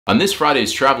On this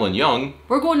Friday's Travelin' Young,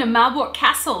 we're going to Malbork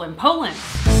Castle in Poland.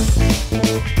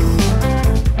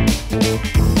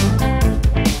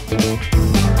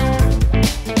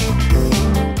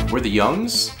 we're the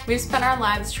Youngs. We've spent our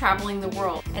lives traveling the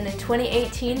world, and in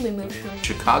 2018 we moved from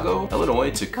Chicago,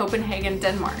 Illinois to Copenhagen,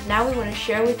 Denmark. Now we want to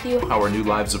share with you how our new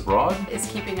lives abroad is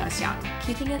keeping us young.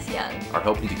 Keeping us young. Are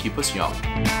helping to keep us young.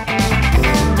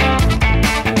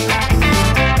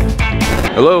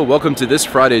 Hello, welcome to this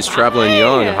Friday's Travelin'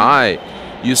 Young. Hi.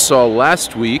 You saw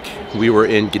last week we were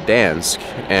in Gdańsk,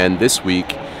 and this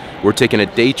week we're taking a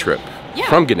day trip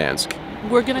from Gdańsk.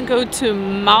 We're gonna go to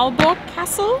Malbork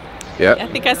Castle. Yeah. I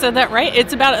think I said that right.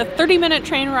 It's about a 30-minute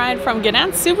train ride from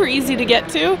Gdańsk, super easy to get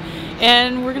to,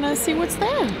 and we're gonna see what's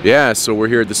there. Yeah, so we're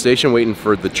here at the station waiting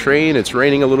for the train. It's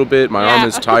raining a little bit. My arm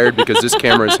is tired because this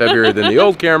camera is heavier than the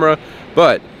old camera,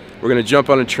 but we're gonna jump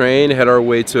on a train, head our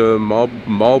way to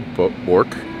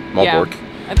Malbork. Yeah,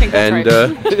 I think that's right.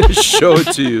 And show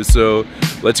it to you. So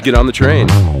let's get on the train.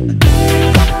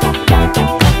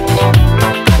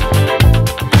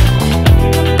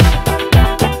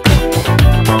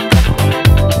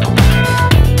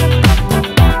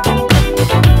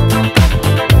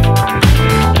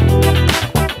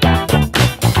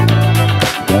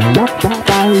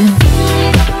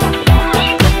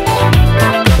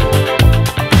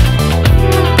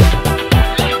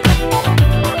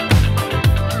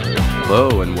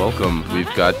 Hello and welcome.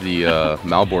 We've got the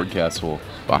Malbork Castle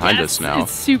behind us now.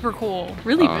 It's super cool,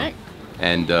 really big.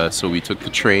 And so we took the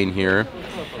train here.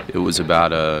 It was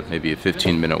about maybe a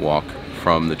 15-minute walk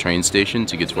from the train station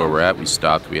to get to where we're at. We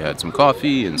stopped, we had some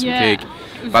coffee and some cake.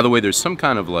 By the way, there's some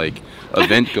kind of like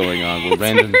event going on where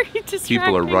random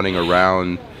people are running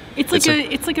around.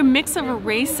 It's like a mix of a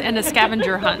race and a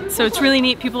scavenger hunt. So it's really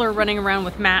neat. People are running around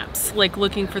with maps, like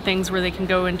looking for things where they can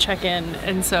go and check in.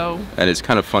 And it's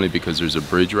kind of funny because there's a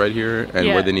bridge right here, and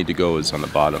where they need to go is on the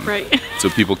bottom. Right. So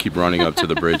people keep running up to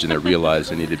the bridge and they realize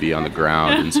they need to be on the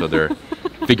ground, and so they're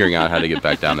figuring out how to get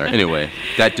back down there. Anyway,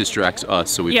 that distracts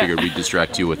us, so we figured we'd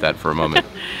distract you with that for a moment.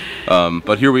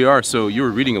 But here we are. So you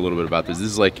were reading a little bit about this. This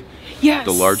is like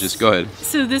the largest. Go ahead.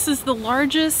 So this is the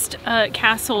largest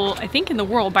castle, I think, in the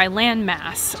world by land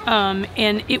mass,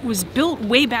 and it was built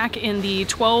way back in the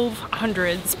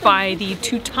 1200s by the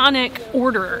Teutonic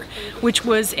Order, which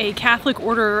was a Catholic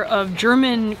order of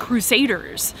German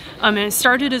crusaders. And it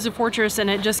started as a fortress, and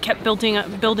it just kept building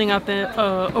up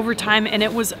over time. And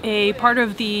it was a part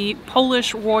of the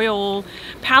Polish royal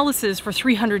palaces for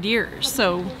 300 years.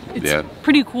 So it's a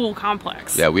pretty cool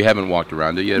complex. Yeah, we haven't walked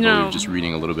around it yet, but we were just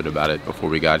reading a little bit about it before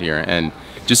we got here. And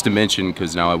just to mention,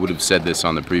 because now I would have said this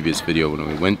on the previous video when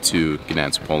we went to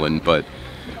Gdańsk, Poland, but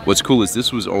what's cool is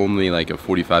this was only like a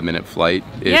 45-minute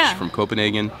flight-ish from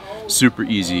Copenhagen. Super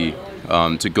easy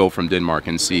to go from Denmark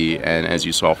and see. And as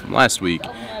you saw from last week,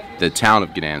 the town of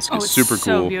Gdańsk is super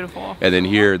cool. Beautiful. And then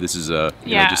here, this is you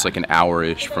know, just like an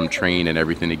hour-ish from train and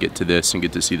everything to get to this and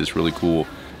get to see this really cool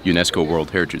UNESCO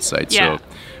World Heritage Site. So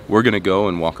we're gonna go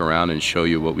and walk around and show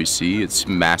you what we see. It's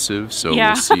massive, so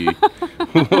we'll see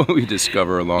what we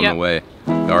discover along the way.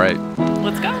 All right.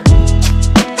 Let's go.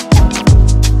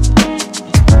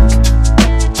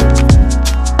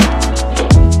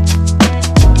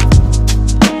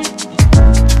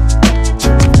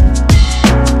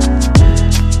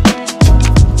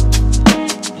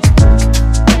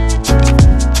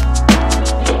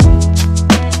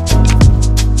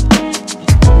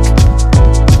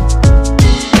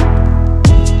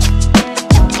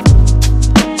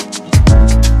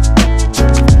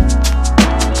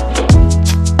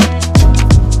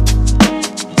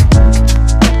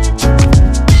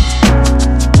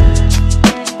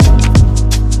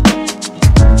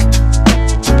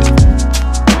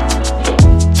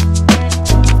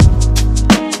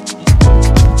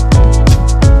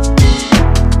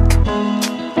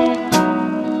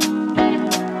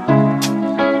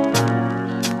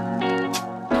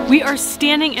 We are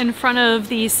standing in front of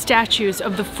the statues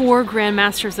of the 4 Grand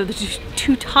Masters of the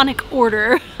Teutonic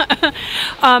Order.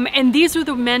 And these are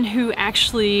the men who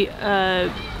actually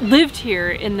lived here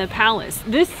in the palace.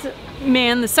 This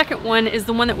man, the second one, is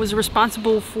the one that was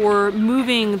responsible for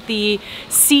moving the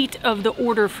seat of the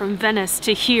order from Venice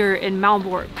to here in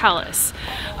Malbork Palace.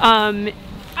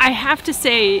 I have to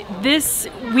say,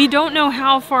 we don't know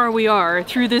how far we are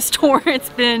through this tour. It's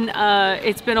been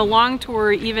a long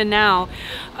tour even now,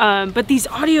 but these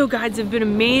audio guides have been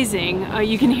amazing.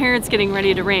 You can hear it's getting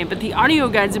ready to rain, but the audio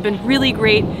guides have been really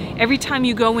great. Every time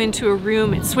you go into a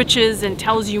room, it switches and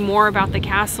tells you more about the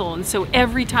castle, and so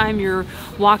every time you're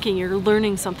walking, you're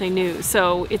learning something new.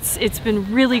 So it's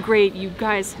been really great. You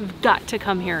guys have got to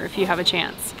come here if you have a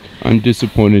chance. I'm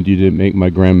disappointed you didn't make my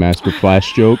Grandmaster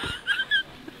Flash joke.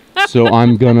 So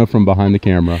I'm gonna from behind the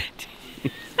camera.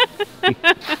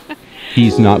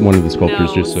 He's not one of the sculptors,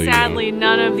 no, just so you know. Sadly,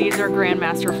 none of these are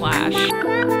Grandmaster Flash.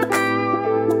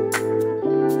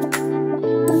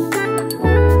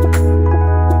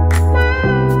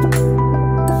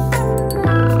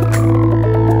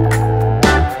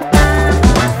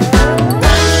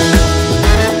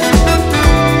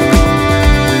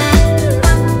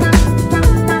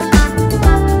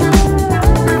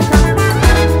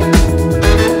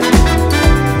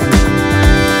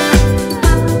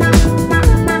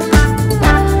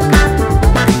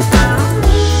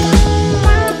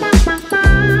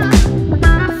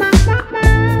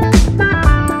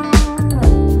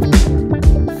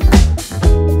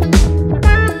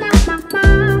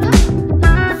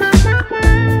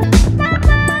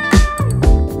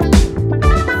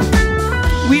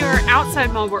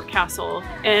 Malbork Castle,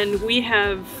 and we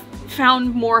have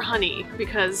found more honey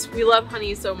because we love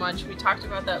honey so much. We talked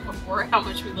about that before, how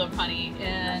much we love honey,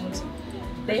 and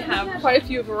they have quite a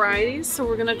few varieties, so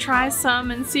we're gonna try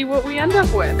some and see what we end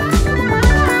up with.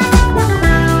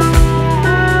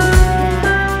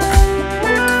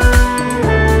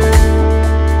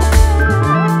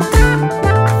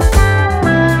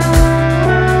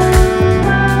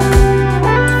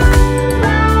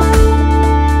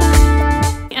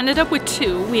 With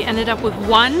two. We ended up with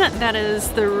one that is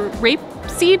the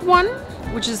rapeseed one,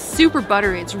 which is super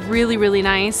buttery. It's really, really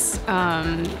nice.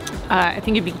 I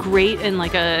think it'd be great in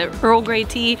like a Earl Grey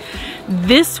tea.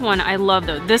 This one I love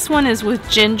though. This one is with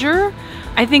ginger.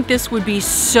 I think this would be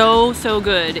so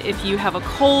good if you have a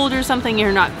cold or something,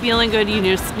 you're not feeling good, you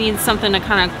just need something to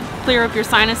kind of clear up your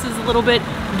sinuses a little bit.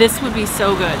 This would be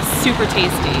so good. Super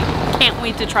tasty. Can't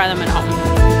wait to try them at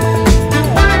home.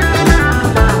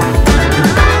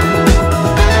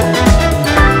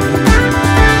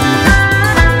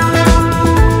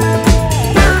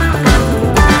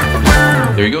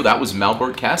 There you go, that was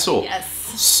Malbork Castle. Yes.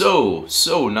 So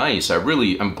nice.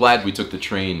 I'm glad we took the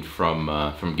train from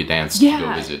Gdańsk to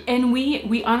go visit. And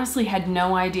we honestly had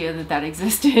no idea that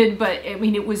existed, but I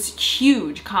mean, it was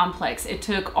huge, complex. It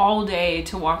took all day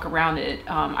to walk around it.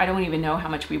 I don't even know how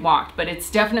much we walked, but it's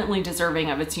definitely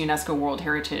deserving of its UNESCO World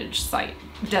Heritage Site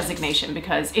designation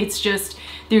because it's just,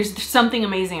 there's something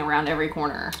amazing around every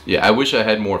corner. Yeah, I wish I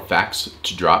had more facts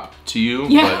to drop to you,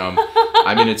 but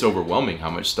I mean, it's overwhelming how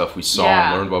much stuff we saw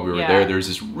and learned while we were there. There's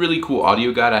this really cool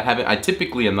audio guide. I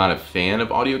typically am not a fan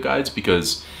of audio guides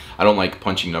because I don't like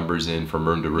punching numbers in from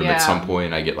room to room. At some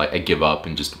point I give up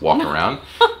and just walk around.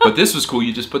 But this was cool.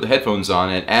 You just put the headphones on,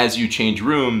 and as you change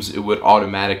rooms, it would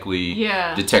automatically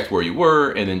detect where you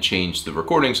were and then change the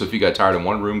recording. So if you got tired in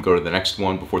one room, go to the next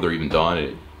one before they're even done.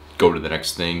 It'd go to the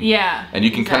next thing. Yeah. And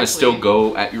you can kind of still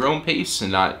go at your own pace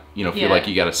and not, you know, feel like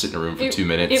you got to sit in a room for 2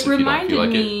 minutes if you don't feel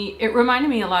like it. It reminded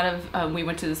me a lot of, we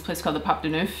went to this place called the Pop de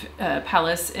Neuf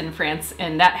Palace in France,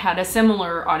 and that had a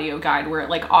similar audio guide where it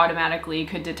like automatically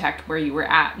could detect where you were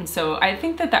at. And so I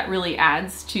think that really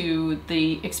adds to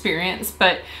the experience,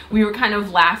 but we were kind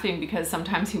of laughing because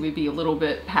sometimes he would be a little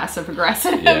bit passive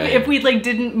aggressive if we like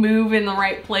didn't move in the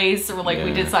right place or like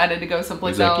we decided to go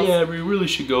someplace else. Yeah, we really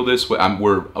should go this way.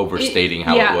 We're overstating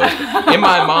how it was. In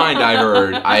my mind, I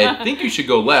heard, I think you should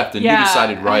go left. And you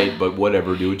decided right, but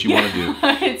whatever, do what you want to do.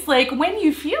 It's like when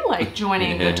you feel like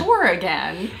joining the tour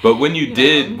again. But when you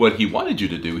did what he wanted you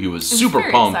to do, he was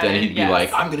super pumped, excited, and he'd be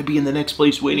like, I'm going to be in the next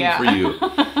place waiting for you.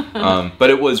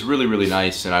 But it was really, really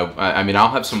nice. And I mean,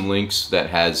 I'll have some links that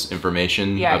has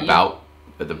information about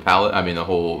the palette, I mean, the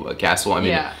whole castle. I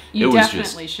mean, you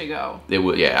definitely should go. It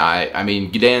was, I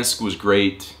mean, Gdańsk was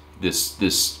great.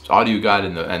 This audio guide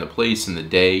and the place and the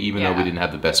day, even though we didn't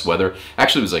have the best weather.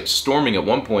 Actually, it was like storming at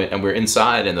one point, and we were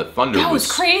inside, and the thunder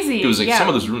was crazy. It was like some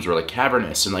of those rooms were like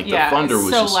cavernous, and like the thunder was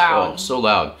so just loud. so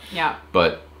loud. Yeah,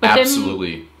 but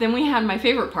absolutely. Then we had my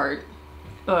favorite part,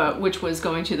 which was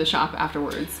going to the shop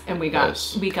afterwards, and we got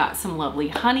some lovely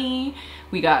honey.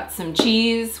 We got some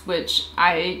cheese, which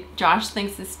Josh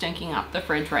thinks is stinking up the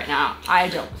fridge right now. I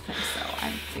don't think so.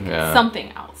 I think it's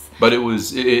something else. But it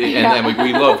was, and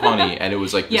we love honey, and it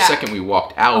was like the second we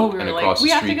walked out and across the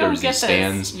street there was these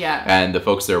stands, and the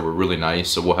folks there were really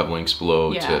nice, so we'll have links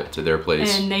below to their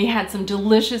place. And they had some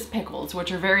delicious pickles,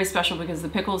 which are very special because the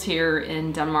pickles here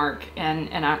in Denmark and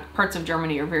parts of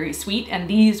Germany are very sweet, and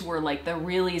these were like the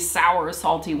really sour,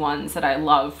 salty ones that I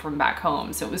love from back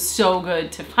home, so it was so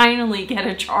good to finally get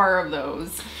a jar of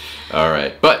those. All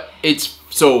right, but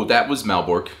so that was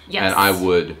Malbork, and I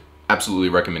would absolutely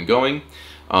recommend going.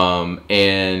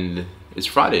 And it's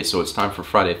Friday, so it's time for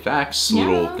Friday Facts,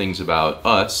 little things about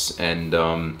us. And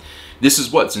this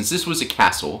is since this was a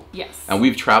castle, and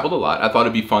we've traveled a lot, I thought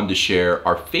it'd be fun to share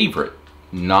our favorite,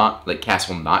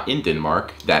 castle not in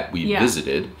Denmark that we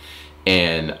visited.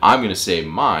 And I'm gonna say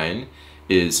mine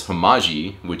is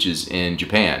Himeji, which is in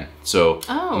Japan. So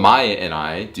Maya and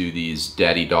I do these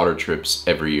daddy-daughter trips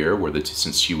every year,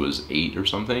 since she was 8 or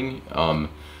something,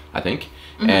 I think.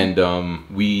 And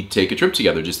we take a trip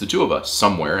together, just the two of us,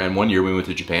 somewhere. And one year we went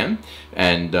to Japan,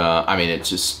 and I mean,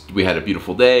 we had a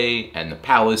beautiful day, and the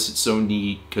palace, it's so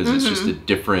neat because it's just a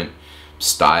different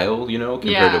style, you know,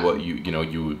 compared to what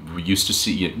you were used to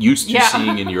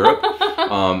seeing in Europe.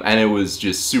 And it was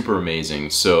just super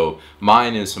amazing. So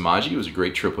mine is Himeji. It was a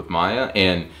great trip with Maya,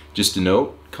 and just a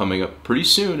note, coming up pretty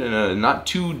soon in a not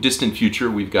too distant future,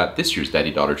 we've got this year's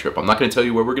daddy-daughter trip. I'm not going to tell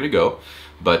you where we're going to go,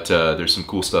 but there's some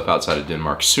cool stuff outside of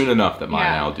Denmark soon enough that Maya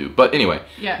and I will do. But anyway,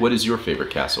 what is your favorite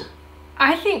castle?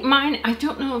 I think mine, I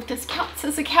don't know if this counts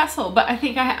as a castle, but I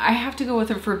think I have to go with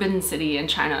the Forbidden City in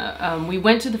China. We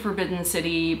went to the Forbidden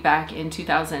City back in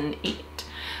 2008.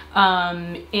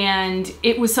 And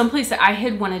it was someplace that I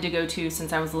had wanted to go to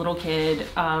since I was a little kid.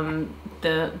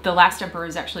 The Last Emperor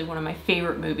is actually one of my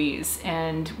favorite movies,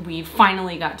 and we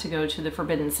finally got to go to the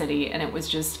Forbidden City, and it was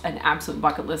just an absolute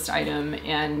bucket list item,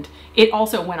 and it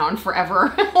also went on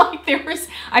forever.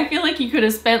 I feel like you could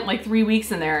have spent like 3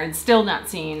 weeks in there and still not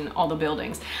seen all the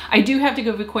buildings. I do have to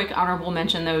give a quick honorable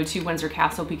mention though to Windsor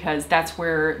Castle, because that's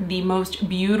where the most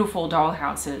beautiful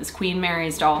dollhouse is, Queen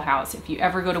Mary's dollhouse. If you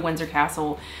ever go to Windsor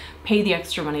Castle, pay the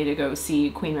extra money to go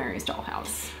see Queen Mary's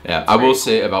dollhouse. Yeah, I will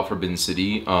say about Forbidden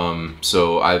City,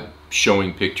 so I'm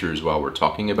showing pictures while we're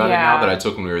talking about it now that I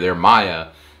took when we were there. Maya,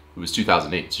 it was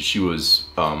 2008, so she was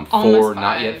 4,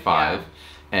 not yet 5,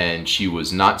 and she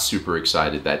was not super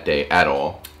excited that day at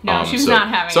all. No, she was not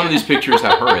having it. Some of these pictures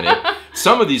have her in it.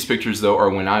 Some of these pictures, though, are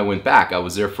when I went back. I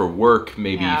was there for work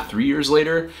maybe 3 years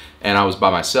later, and I was by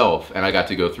myself, and I got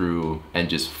to go through and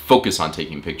just focus on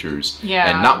taking pictures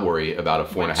and not worry about a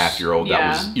 4.5-year-old that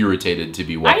was irritated to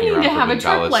be walking around. I need to have a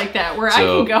trip like that where I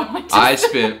can go. I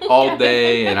spent all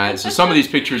day, and so some of these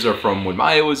pictures are from when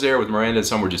Maya was there with Miranda,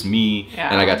 some were just me,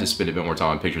 and I got to spend a bit more time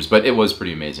on pictures, but it was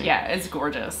pretty amazing. Yeah, it's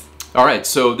gorgeous. All right,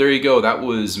 so there you go. That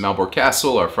was Malbork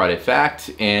Castle, our Friday fact,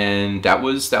 and that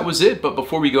was it. But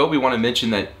before we go, we want to mention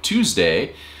that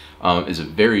Tuesday is a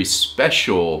very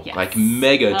special, like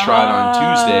mega try it on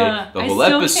Tuesday. The whole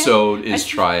episode is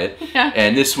try it,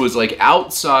 and this was like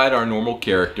outside our normal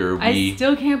character. I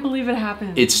still can't believe it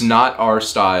happened. It's not our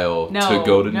style to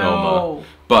go to Noma.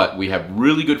 But we have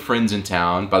really good friends in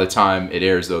town. By the time it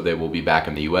airs, though, they will be back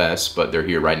in the U.S., but they're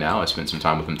here right now. I spent some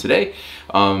time with them today.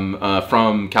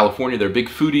 From California, they're big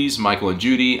foodies, Michael and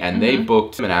Judy, and they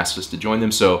booked and asked us to join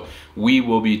them. So we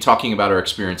will be talking about our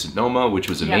experience at Noma, which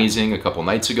was amazing a couple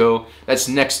nights ago. That's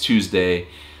next Tuesday.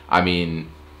 I mean,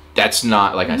 that's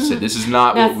not, like I said, this is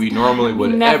not what we normally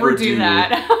would ever do.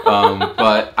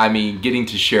 But I mean, getting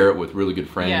to share it with really good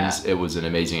friends, it was an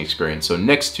amazing experience. So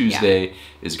next Tuesday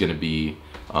is going to be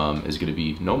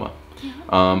Noma.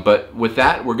 But with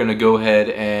that, we're going to go ahead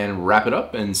and wrap it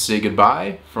up and say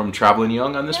goodbye from Travelin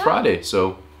Young on this Friday.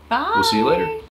 So we'll see you later.